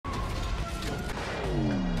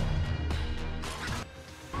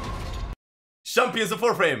Champions of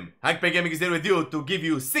Warframe, Hunkpain Gaming is here with you to give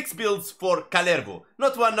you 6 builds for Kullervo.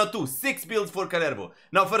 Not 1, not 2, 6 builds for Kullervo.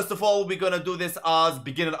 Now first of all, we're gonna do this as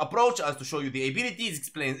beginner approach, as to show you the abilities,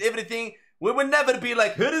 explains everything. We will never be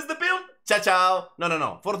like, here is the build, ciao ciao.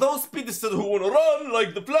 No. For those speedsters who wanna run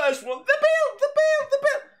like the Flash, want the build.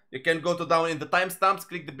 You can go to down in the timestamps,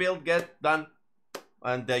 click the build, get done.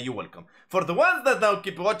 And you're welcome. For the ones that now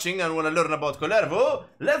keep watching and want to learn about Kullervo,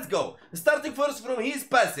 let's go. Starting first from his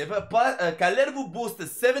passive, Kullervo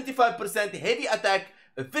boosts 75% heavy attack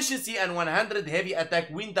efficiency and 100 heavy attack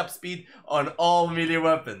wind up speed on all melee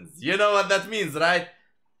weapons. You know what that means, right?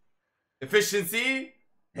 Efficiency,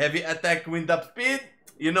 heavy attack wind up speed,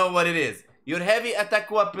 you know what it is. Your heavy attack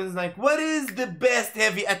weapons, like, what is the best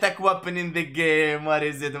heavy attack weapon in the game? What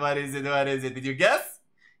is it? Did you guess?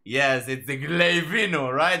 Yes, it's the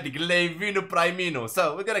Glevino, right? The Glevino Primino.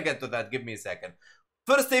 So, we're gonna get to that. Give me a second.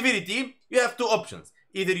 First ability, you have two options.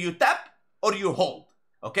 Either you tap or you hold.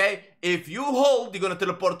 Okay? If you hold, you're gonna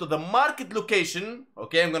teleport to the market location.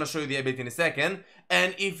 Okay, I'm gonna show you the ability in a second.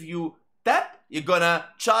 And if you tap, you're gonna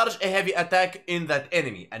charge a heavy attack in that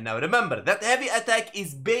enemy. And now remember, that heavy attack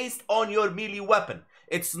is based on your melee weapon.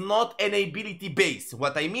 It's not an ability base.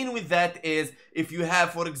 What I mean with that is, if you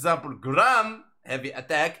have, for example, Gram heavy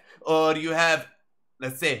attack, or you have,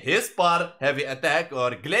 let's say, Hispar heavy attack,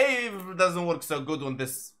 or Glaive doesn't work so good on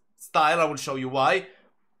this style, I will show you why.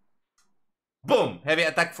 Boom, heavy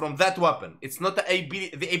attack from that weapon. It's not the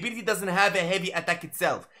ability doesn't have a heavy attack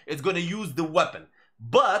itself. It's gonna use the weapon.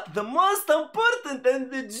 But the most important and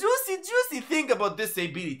the juicy thing about this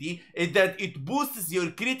ability is that it boosts your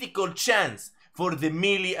critical chance for the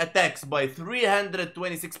melee attacks by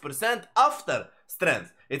 326% after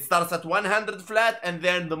strength. It starts at 100 flat, and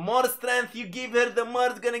then the more strength you give her, the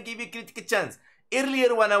more it's gonna give you critical chance.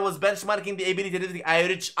 Earlier when I was benchmarking the ability, I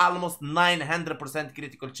reached almost 900%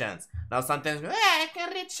 critical chance. Now sometimes, I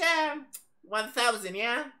can reach 1000,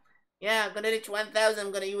 yeah? Yeah, I'm gonna reach 1000,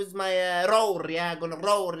 I'm gonna use my roar, yeah? I'm gonna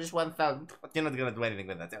roar this 1000. But you're not gonna do anything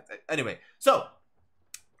with that. Anyway, so,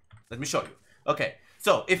 let me show you. Okay,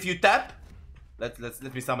 so if you tap, let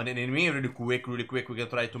me summon an enemy really quick. We're gonna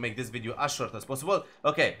try to make this video as short as possible.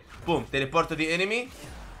 Okay, boom, teleport to the enemy.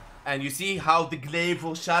 And you see how the glaive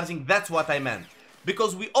was charging. That's what I meant.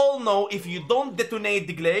 Because we all know if you don't detonate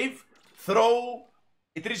the glaive, throw,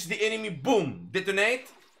 it reaches the enemy, boom, detonate.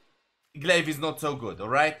 Glaive is not so good,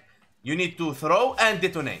 alright? You need to throw and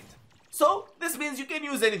detonate. So, this means you can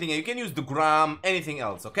use anything. You can use the gram, anything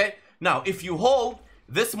else, okay? Now, if you hold,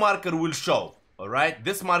 this marker will show, alright?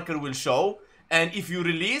 This marker will show. And if you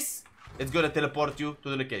release, it's gonna teleport you to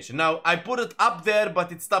the location. Now, I put it up there, but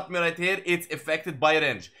it stopped me right here. It's affected by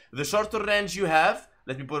range. The shorter range you have,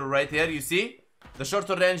 let me put it right here, you see? The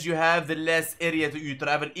shorter range you have, the less area you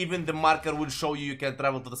travel. Even the marker will show you can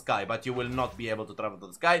travel to the sky, but you will not be able to travel to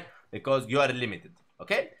the sky because you are limited,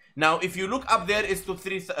 okay? Now, if you look up there, it's to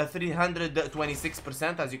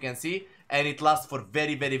 326%, as you can see, and it lasts for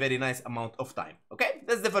very nice amount of time, okay?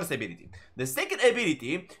 That's the first ability. The second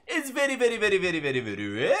ability is very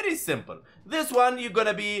simple. This one, you're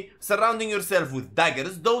gonna be surrounding yourself with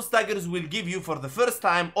daggers. Those daggers will give you, for the first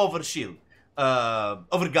time, overshield.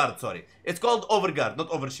 Overguard, sorry. It's called overguard, not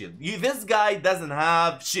overshield. This guy doesn't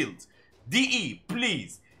have shields. DE,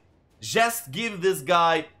 please. Just give this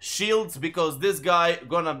guy shields, because this guy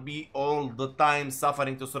gonna be all the time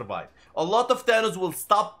suffering to survive. A lot of Tennos will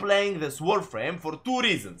stop playing this Warframe for two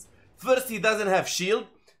reasons. First, he doesn't have shield.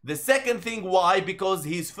 The second thing, why? Because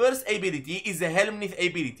his first ability is a Helmnith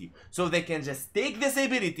ability. So they can just take this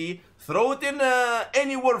ability, throw it in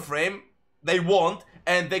any Warframe they want,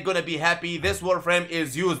 and they're gonna be happy. This Warframe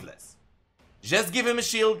is useless. Just give him a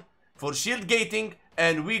shield for shield gating,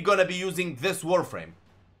 and we're gonna be using this Warframe.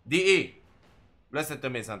 DE, listen to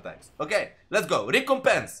me sometimes. Okay, let's go.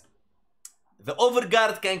 Recompense. The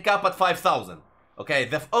overguard can cap at 5000. Okay,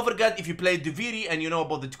 the overguard, if you play Deviri and you know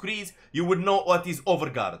about the decrees, you would know what is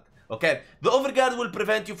overguard. Okay, the overguard will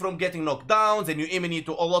prevent you from getting knockdowns and you immunity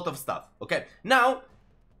to a lot of stuff. Okay, now,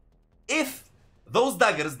 if those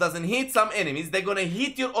daggers doesn't hit some enemies, they're gonna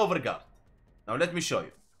hit your overguard. Now let me show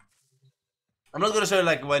you. I'm not gonna show you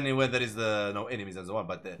like when there is no enemies and so on,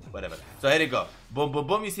 but whatever. So here you go. Boom, boom,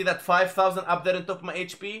 boom. You see that 5000 up there on top of my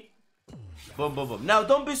HP? Boom, boom, boom. Now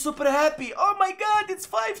don't be super happy. Oh my god, it's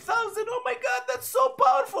 5000. Oh my god, that's so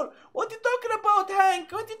powerful. What are you talking about, Hank?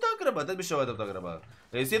 What are you talking about? Let me show you what I'm talking about.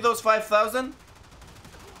 You see those 5000?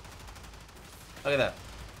 Look at that.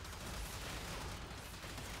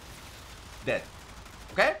 Dead.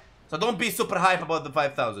 Okay? So don't be super hype about the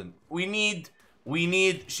 5000. We need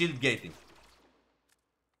shield gating.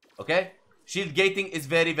 Okay? Shield gating is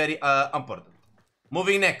very important.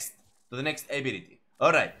 Moving next. to the next ability.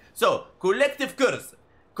 Alright, so collective curse.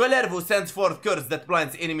 Kullervo sends forth curse that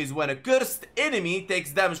blinds enemies. When a cursed enemy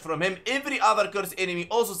takes damage from him, every other cursed enemy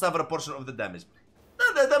also suffer a portion of the damage.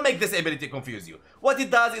 Don't make this ability confuse you. What it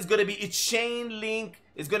does is gonna be a chain link.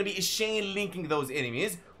 It's gonna be a chain linking those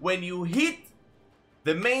enemies. When you hit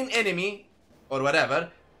the main enemy or whatever,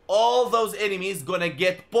 all those enemies gonna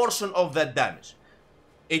get portion of that damage.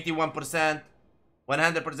 81%,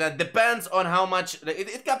 100%, depends on how much.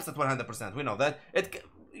 It caps at 100%. We know that.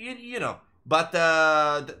 You know. But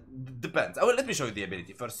depends. Oh, let me show you the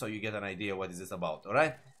ability first so you get an idea what is this about.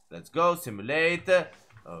 Alright, let's go simulate.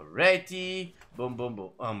 Alrighty, boom boom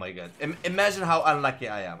boom. Oh my god, imagine how unlucky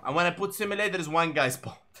I am. And when I put simulate, there is one guy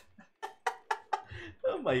spawned.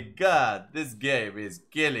 Oh my god, this game is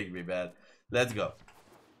killing me, man. Let's go.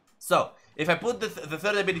 So if I put the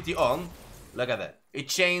third ability on, look at that, it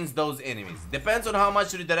chains those enemies. Depends on how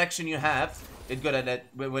much redirection you have. It's gonna let,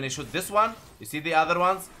 when I shoot this one, you see the other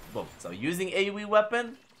ones, boom. So using AoE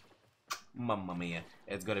weapon, mamma mia,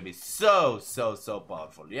 it's gonna be so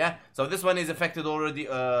powerful. Yeah, so this one is affected already,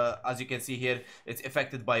 as you can see here. It's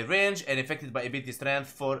affected by range and affected by ability strength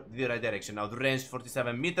for the redirection. Now the range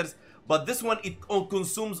 47 meters, but this one, it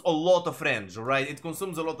consumes a lot of range, right? It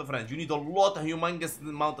consumes a lot of range. You need a lot, a humongous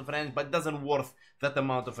amount of range, but it doesn't worth that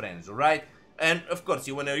amount of range, right? And of course,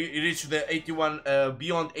 you want to reach the 81,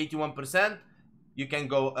 beyond 81%, you can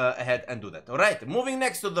go ahead and do that. Alright, moving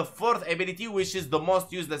next to the fourth ability, which is the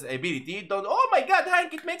most useless ability. Oh my god,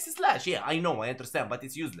 Hank, it makes a slash. Yeah, I know, I understand, but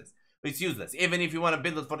it's useless. It's useless. Even if you want to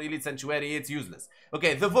build it for Elite Sanctuary, it's useless.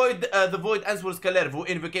 Okay, the void answers Kullervo,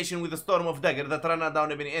 invocation with a storm of dagger that run down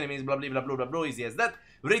many enemies, blah blah blah blah blah blah, easy as that.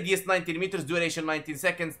 Radius 19 meters, duration 19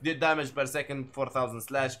 seconds, damage per second 4000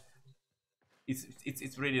 slash.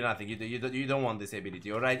 It's really nothing. You don't want this ability,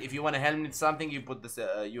 all right? If you want to helmet something, you put this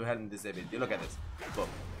you helmet this ability. Look at this. Boom.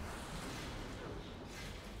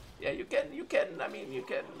 Yeah, you can. I mean, you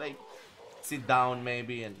can like sit down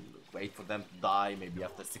maybe and wait for them to die. Maybe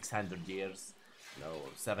after 600 years, you know,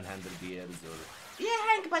 or 700 years, or. Yeah,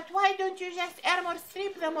 Hank, but why don't you just armor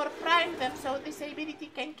strip them or prime them so this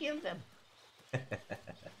ability can kill them?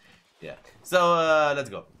 Yeah. So let's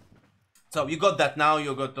go. So you got that now,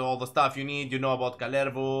 you got all the stuff you need, you know about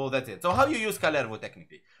Kullervo, that's it. So how you use Kullervo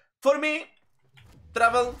technically? For me,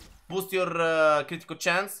 travel, boost your critical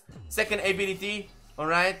chance. Second ability,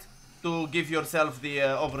 alright, to give yourself the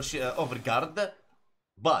overguard.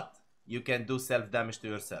 But you can do self-damage to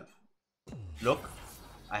yourself. Look,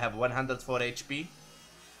 I have 104 HP.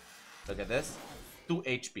 Look at this, 2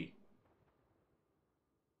 HP.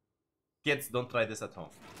 Kids, don't try this at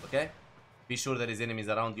home, okay? Be sure there is enemies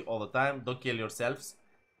around you all the time. Don't kill yourselves.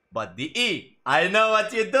 But DE, I know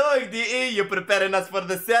what you're doing, DE. You're preparing us for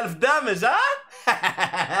the self-damage, huh?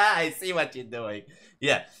 I see what you're doing.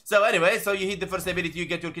 Yeah. So anyway, so you hit the first ability, you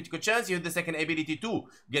get your critical chance. You hit the second ability to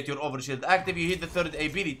get your overshield active. You hit the third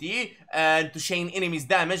ability and to chain enemies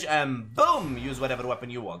damage, and boom, use whatever weapon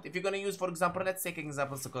you want. If you're gonna use, for example, let's take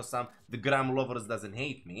examples because the Gram lovers doesn't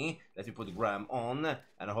hate me. Let me put Gram on,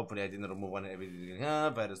 and hopefully I didn't remove one ability.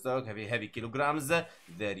 Better stock, heavy kilograms.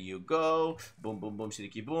 There you go. Boom, boom, boom,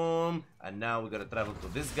 shiriki boom. And now we're gonna travel to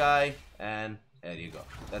this guy and. There you go.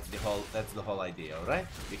 That's the whole idea, alright?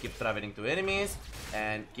 We keep traveling to enemies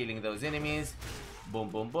and killing those enemies. Boom,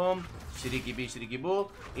 boom, boom. Shiriki boo.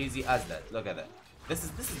 Easy as that. Look at that. This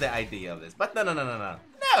is the idea of this. But no. No,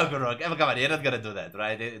 Gurok. Come on, you're not gonna do that,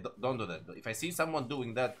 right? Don't do that. If I see someone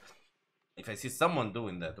doing that, okay? If I see someone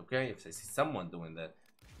doing that,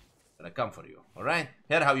 I'm gonna come for you, alright?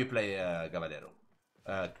 Here how you play Kullervo.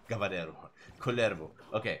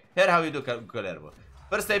 Okay, here how you do Kullervo.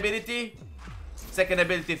 First ability, second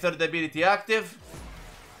ability, third ability active.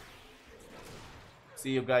 See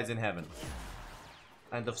you guys in heaven.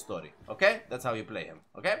 End of story. Okay? That's how you play him.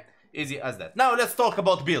 Okay? Easy as that. Now let's talk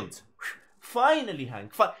about builds. Finally,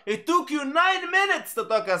 Hank. It took you 9 minutes to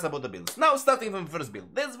talk us about the builds. Now starting from first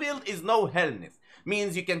build. This build is no Hellnith.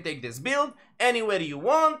 Means you can take this build anywhere you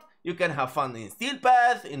want. You can have fun in Steel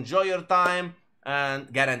Path. Enjoy your time.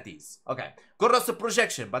 And guarantees. Okay, corrosive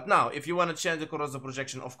projection. But now if you want to change the corrosive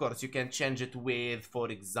projection, of course you can change it with, for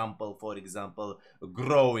example,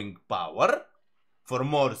 growing power. For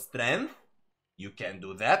more strength, you can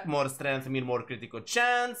do that. More strength mean more critical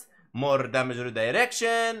chance, more damage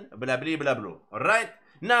redirection, blah blah blah blah. Alright,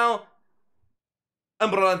 now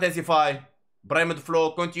Umbrella Intensify, Primed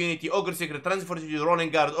Flow, Continuity, Ogre Secret, Transformation,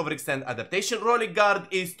 Rolling Guard, Overextend, Adaptation. Rolling Guard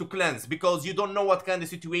is to cleanse, because you don't know what kind of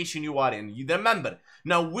situation you are in. You remember,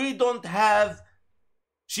 now we don't have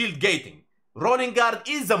shield gating. Rolling guard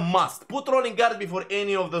is a must. Put rolling guard before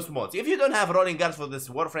any of those mods. If you don't have rolling guards for this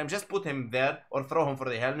Warframe, just put him there or throw him for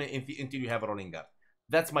the helmet until you have a rolling guard.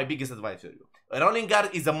 That's my biggest advice for you. A rolling guard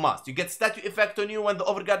is a must. You get statue effect on you when the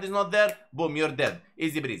overguard is not there. Boom, you're dead.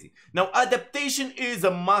 Easy breezy. Now, adaptation is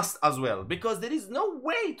a must as well. Because there is no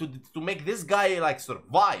way to make this guy like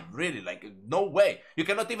survive. Really, like no way. You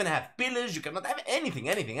cannot even have pillage. You cannot have anything.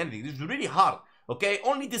 It's really hard. Okay,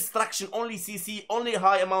 only distraction, only CC, only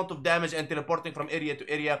high amount of damage and teleporting from area to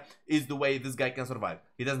area is the way this guy can survive.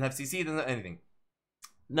 He doesn't have CC, he doesn't have anything.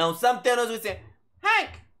 Now, some Tennos will say, Hank,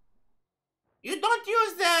 you don't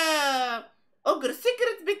use the Ogre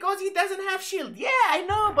Secret because he doesn't have shield. yeah, I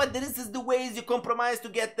know, but this is the ways you compromise to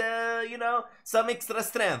get, you know, some extra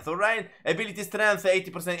strength, alright? Ability strength,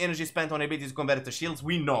 80% energy spent on abilities converted to shields.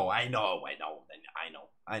 We know, I know.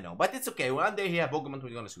 But it's okay, one day he have augment, we're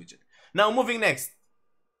gonna switch it. Now, moving next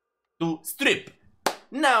to strip.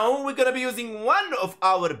 Now, we're gonna be using one of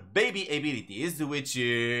our baby abilities, which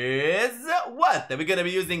is what? We're gonna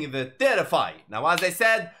be using the Terrify. Now, as I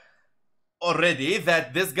said already,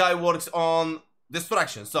 that this guy works on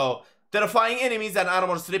destruction. So, terrifying enemies and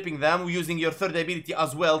armor stripping them using your third ability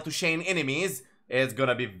as well to chain enemies. It's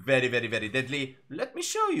gonna be very deadly. Let me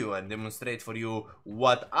show you and demonstrate for you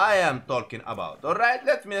what I am talking about. Alright,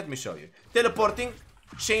 let me show you. Teleporting,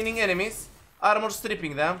 chaining enemies, armor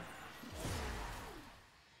stripping them.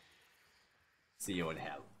 See you in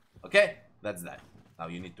hell. Okay? That's that. Now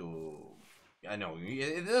you need to... I know,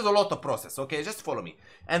 there's a lot of process, okay? Just follow me.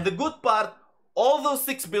 And the good part, all those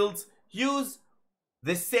 6 builds use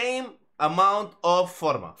the same amount of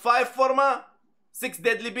forma. 5 forma, 6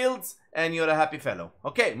 deadly builds, and you're a happy fellow.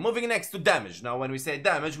 Okay, moving next to damage. Now, when we say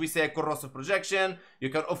damage, we say corrosive projection. You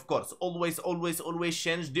can, of course, always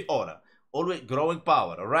change the aura. Always growing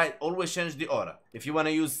power, alright? Always change the aura. If you want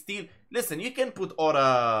to use steel, listen, you can put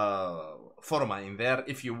aura forma in there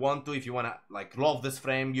if you want to. If you want to, like, love this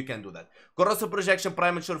frame, you can do that. Corrosive projection,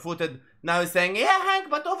 premature footed. Now he's saying, yeah, Hank,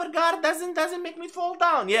 but overguard doesn't make me fall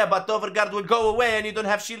down. Yeah, but overguard will go away and you don't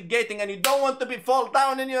have shield gating and you don't want to be fall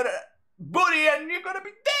down in your booty and you're gonna be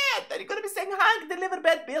dead. And you're gonna be saying, Hank, deliver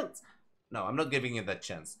bad builds. No, I'm not giving you that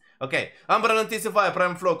chance. Okay, Umbral Anticipy,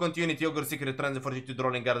 Prime Flow, Continuity, Ogre Secret, Transit, Fortitude,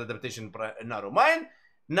 Rolling Guard, Adaptation, Narrow Mind.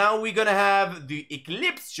 Now we're gonna have the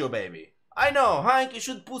Eclipse show, baby. I know, Hank, you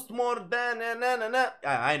should boost more than...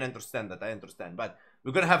 I understand that, I understand. But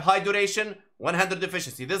we're gonna have high duration, 100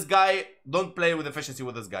 efficiency. This guy, don't play with efficiency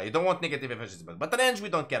with this guy. You don't want negative efficiency. But range, we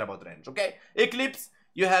don't care about range, okay? Eclipse,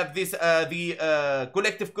 you have this,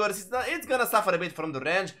 collective curse. It's gonna suffer a bit from the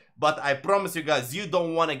range. But I promise you guys, you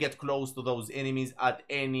don't want to get close to those enemies at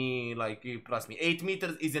any, like, trust me. 8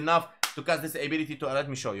 meters is enough to cast this ability to... let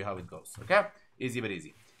me show you how it goes, okay? Easy but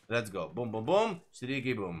easy. Let's go. Boom, boom, boom.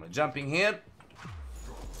 Shriki, boom. Jumping here.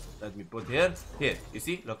 Let me put here. Here. You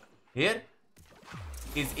see? Look. Here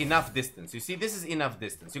is enough distance. You see? This is enough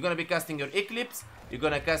distance. You're going to be casting your Eclipse. You're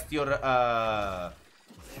going to cast your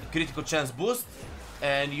critical chance boost.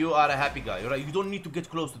 And you are a happy guy. Right? You don't need to get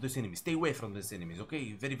close to this enemy. Stay away from this enemies.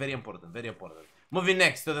 Okay? Very important. Very important. Moving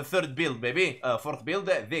next to the third build, baby. Fourth build,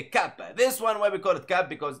 the cap. This one, why we call it cap?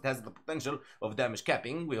 Because it has the potential of damage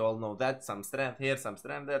capping. We all know that. Some strength here, some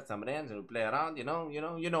strength there, some range, and we play around. You know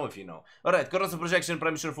if you know. Alright, corrosive projection,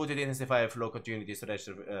 premature footed, intensify, flow, continuity,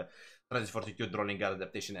 transit, fortitude, rolling guard,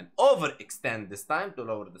 adaptation, and overextend this time to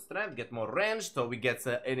lower the strength, get more range, so we get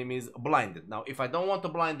enemies blinded. Now, if I don't want to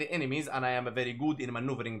blind the enemies, and I am very good in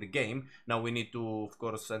maneuvering the game, now we need to, of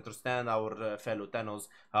course, understand our fellow Tennos,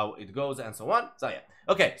 how it goes, and so on. So yeah,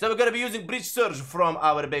 okay, so we're gonna be using Breach Surge from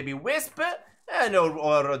our baby Wisp, and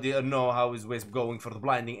already know how is Wisp going for the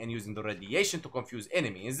blinding and using the radiation to confuse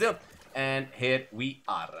enemies, and here we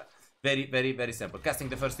are. Very simple. Casting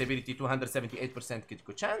the first ability, 278%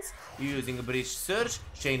 critical chance, using Breach Surge,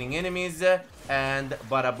 chaining enemies, and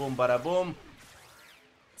bada boom.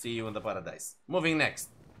 See you in the paradise. Moving next.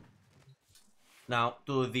 Now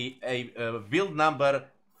to the build number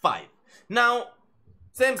 5. Now,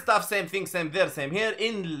 same stuff, same thing, same there, same here.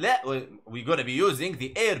 We're gonna be using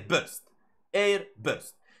the Air Burst. The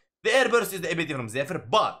Air Burst is the ability from Zephyr,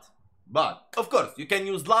 but of course you can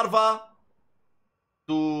use Larva.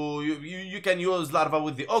 You can use Larva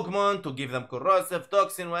with the Augment to give them corrosive,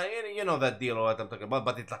 toxin, you know that deal what I'm talking about,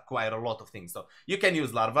 but it requires a lot of things. So you can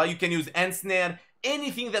use Larva, you can use Ensnare,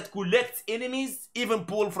 anything that collects enemies, even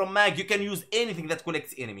pull from mag, you can use anything that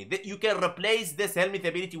collects enemy. You can replace this helmet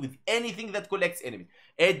ability with anything that collects enemy.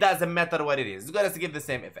 It doesn't matter what it is, it's gonna give the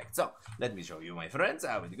same effect. So let me show you, my friends,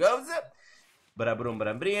 how it goes.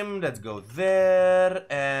 Brim, let's go there,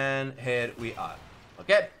 and here we are.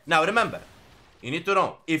 Okay, now remember, you need to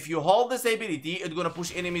know, if you hold this ability, it's gonna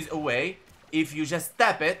push enemies away. if you just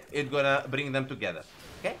tap it, it's gonna bring them together.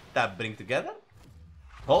 Okay, tap, bring together.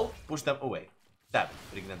 Hold, push them away. Tap,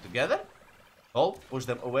 bring them together. Hold, push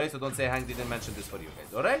them away. So don't say Hank didn't mention this for you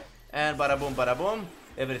guys. Alright? And bada boom,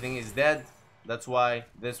 everything is dead. That's why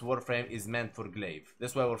this Warframe is meant for glaive.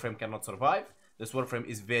 This why Warframe cannot survive. This Warframe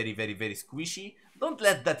is very squishy. Don't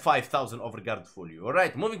let that 5000 overguard fool you.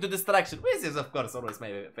 Alright, moving to distraction, which is of course always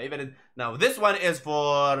my favorite. Now this one is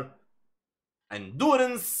for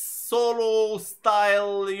endurance, solo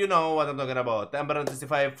style, you know what I'm talking about. Ember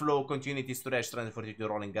intensify, flow, continuity, stretch, strength, fortitude,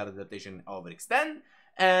 rolling guard, adaptation, overextend.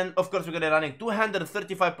 And of course we're gonna running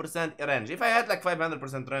 235% range. If I had like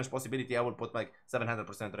 500% range possibility, I would put like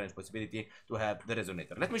 700% range possibility to have the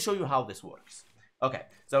resonator. Let me show you how this works. Okay,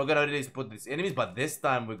 so we're gonna release put these enemies, but this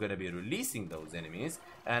time we're gonna be releasing those enemies,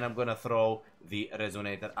 and I'm gonna throw the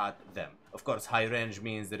resonator at them. Of course, high range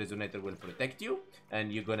means the resonator will protect you,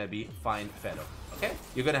 and you're gonna be fine fellow. Okay,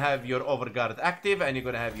 you're gonna have your overguard active, and you're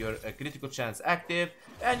gonna have your critical chance active,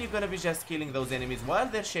 and you're gonna be just killing those enemies while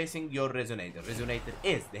they're chasing your resonator. Resonator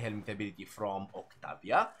is the helmet ability from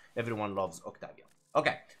Octavia. Everyone loves Octavia.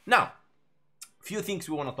 Okay, now few things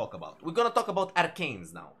we want to talk about. We're gonna talk about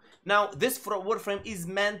arcanes now. Now, this Warframe is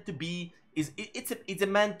meant to be it's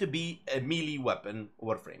meant to be a melee weapon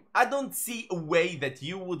Warframe. I don't see a way that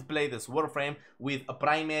you would play this Warframe with a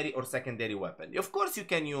primary or secondary weapon. Of course, you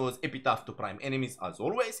can use Epitaph to prime enemies as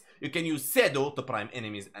always. You can use Sedo to prime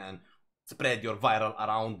enemies and spread your viral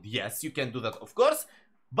around. Yes, you can do that, of course.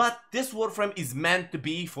 But this Warframe is meant to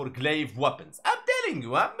be for glaive weapons. I'm telling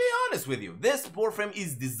you, I'm being honest with you. This Warframe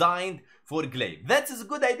is designed for glaive. That is a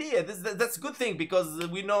good idea. That's a good thing, because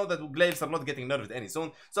we know that glaives are not getting nerfed any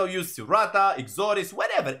soon. So use Sirata, Exoris,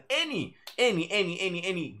 whatever. Any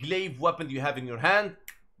glaive weapon you have in your hand,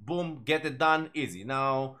 boom, get it done, easy.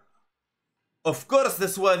 Now, of course,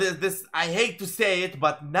 this I hate to say it,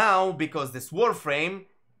 but now, because this Warframe,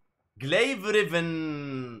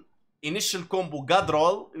 glaive-driven initial combo god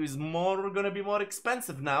roll is gonna be more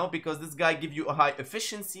expensive now, because this guy give you a high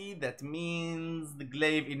efficiency. That means the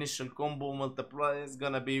glaive initial combo multiplier is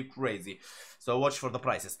gonna be crazy. So watch for the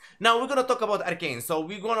prices. Now we're gonna talk about arcanes. So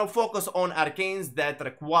we're gonna focus on arcanes that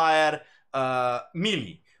require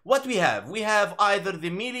melee. What we have either the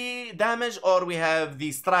melee damage, or we have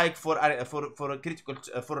the strike for critical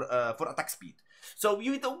for attack speed. So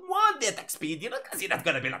you don't want the attack speed, you know, because you're not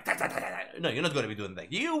gonna be like no, you're not gonna be doing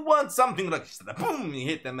that. You want something like boom, you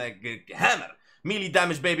hit them like a hammer, melee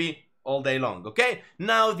damage, baby, all day long. Okay,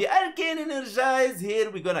 now the arcane energize, here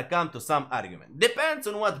we're gonna come to some argument. Depends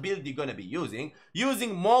on what build you're gonna be using.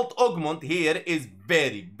 Using Molt Augment here is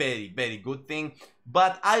very good thing,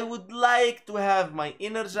 but I would like to have my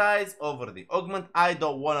energize over the augment. I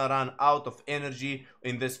don't wanna run out of energy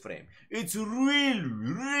in this frame. It's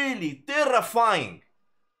really terrifying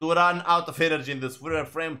to run out of energy in this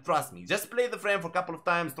frame. Trust me, just play the frame for a couple of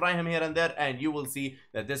times, try him here and there, and you will see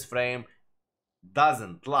that this frame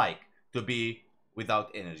doesn't like to be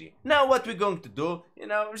without energy. Now what we're going to do, you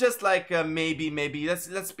know, just like maybe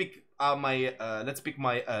let's pick my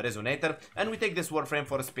resonator, and we take this Warframe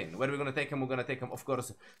for a spin. Where we're gonna take him? We're gonna take him, of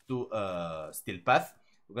course, to Steel Path.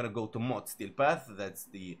 We're gonna go to Mod Steel Path. That's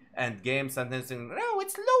the end game. Sentencing. No,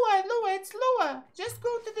 it's lower, it's lower. Just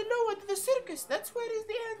go to the lower, to the circus. That's where is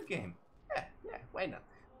the end game. Yeah, why not?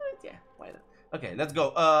 Yeah, why not? Okay, let's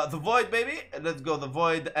go. The Void, baby. Let's go the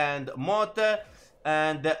Void and Mod,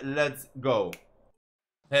 and let's go.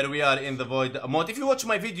 Here we are in the Void mode. If you watch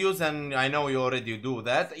my videos, and I know you already do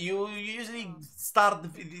that, you usually start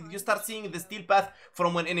seeing the steel path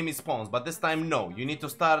from when enemy spawns, but this time no. You need to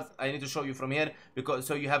start, I need to show you from here, because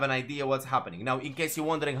so you have an idea what's happening. Now, in case you're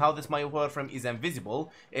wondering how this my Warframe is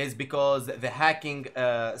invisible, is because the hacking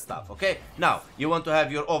stuff, okay? Now, you want to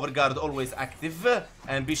have your overguard always active,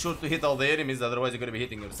 and be sure to hit all the enemies, otherwise you're gonna be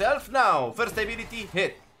hitting yourself. Now, first ability,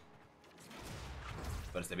 hit.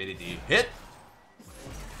 First ability, hit.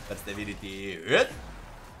 First ability, hit.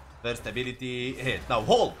 First ability, hit. Now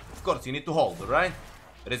hold. Of course, you need to hold, alright?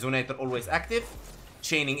 Resonator always active.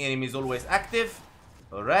 Chaining enemies always active.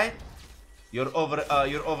 Alright? Your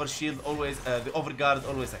over shield always, the overguard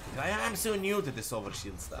always active. I'm so new to this over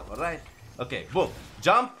shield stuff, alright? Okay, boom.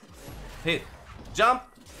 Jump, hit. Jump,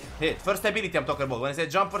 hit. First ability I'm talking about. When I say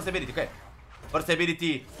jump, first ability, okay. First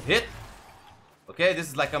ability, hit. Okay, this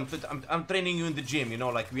is like I'm training you in the gym, you know,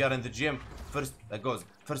 like we are in the gym. First, that goes.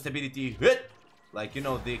 First ability, hit. Like, you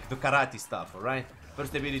know, the karate stuff, alright?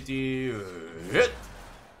 First ability, hit.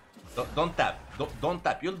 Don't tap. Don't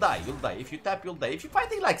tap. You'll die. You'll die. If you tap, you'll die. If you're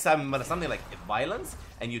fighting like something like violence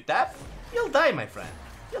and you tap, you'll die, my friend.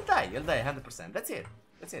 You'll die. You'll die 100%. That's it.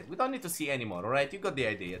 That's it. We don't need to see anymore, alright? You got the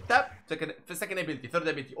idea. Tap, second ability, third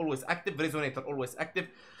ability, always active. Resonator, always active.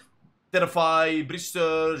 Terrify, Bridge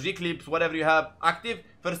Surge, Eclipse, whatever you have, active.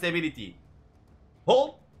 First ability.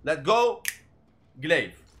 Hold, let go,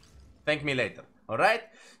 glaive. Thank me later, alright?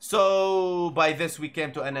 So, by this we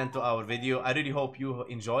came to an end to our video. I really hope you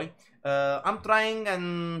enjoy. I'm trying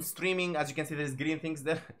and streaming, as you can see there's green things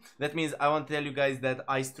there. That means I want to tell you guys that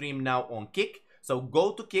I stream now on Kick. So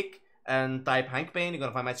go to Kick and type Hunkpain. You're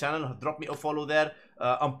gonna find my channel. Drop me a follow there.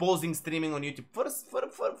 I'm pausing streaming on YouTube for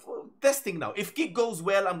testing now. If Kick goes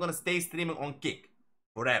well, I'm gonna stay streaming on Kick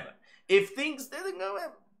forever. If things didn't go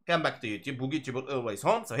well, come back to YouTube. YouTube will always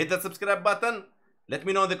home. So hit that subscribe button. Let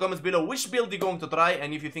me know in the comments below which build you're going to try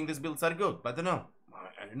and if you think these builds are good. But I don't know.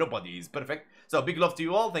 Nobody is perfect. So big love to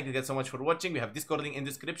you all. Thank you guys so much for watching. We have Discord link in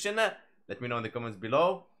description. Let me know in the comments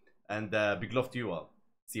below. And big love to you all.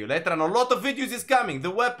 See you later. And a lot of videos is coming.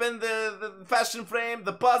 The weapon, the fashion frame,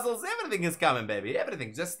 the puzzles, everything is coming, baby.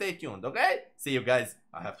 Everything. Just stay tuned, okay? See you guys.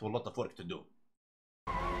 I have a lot of work to do.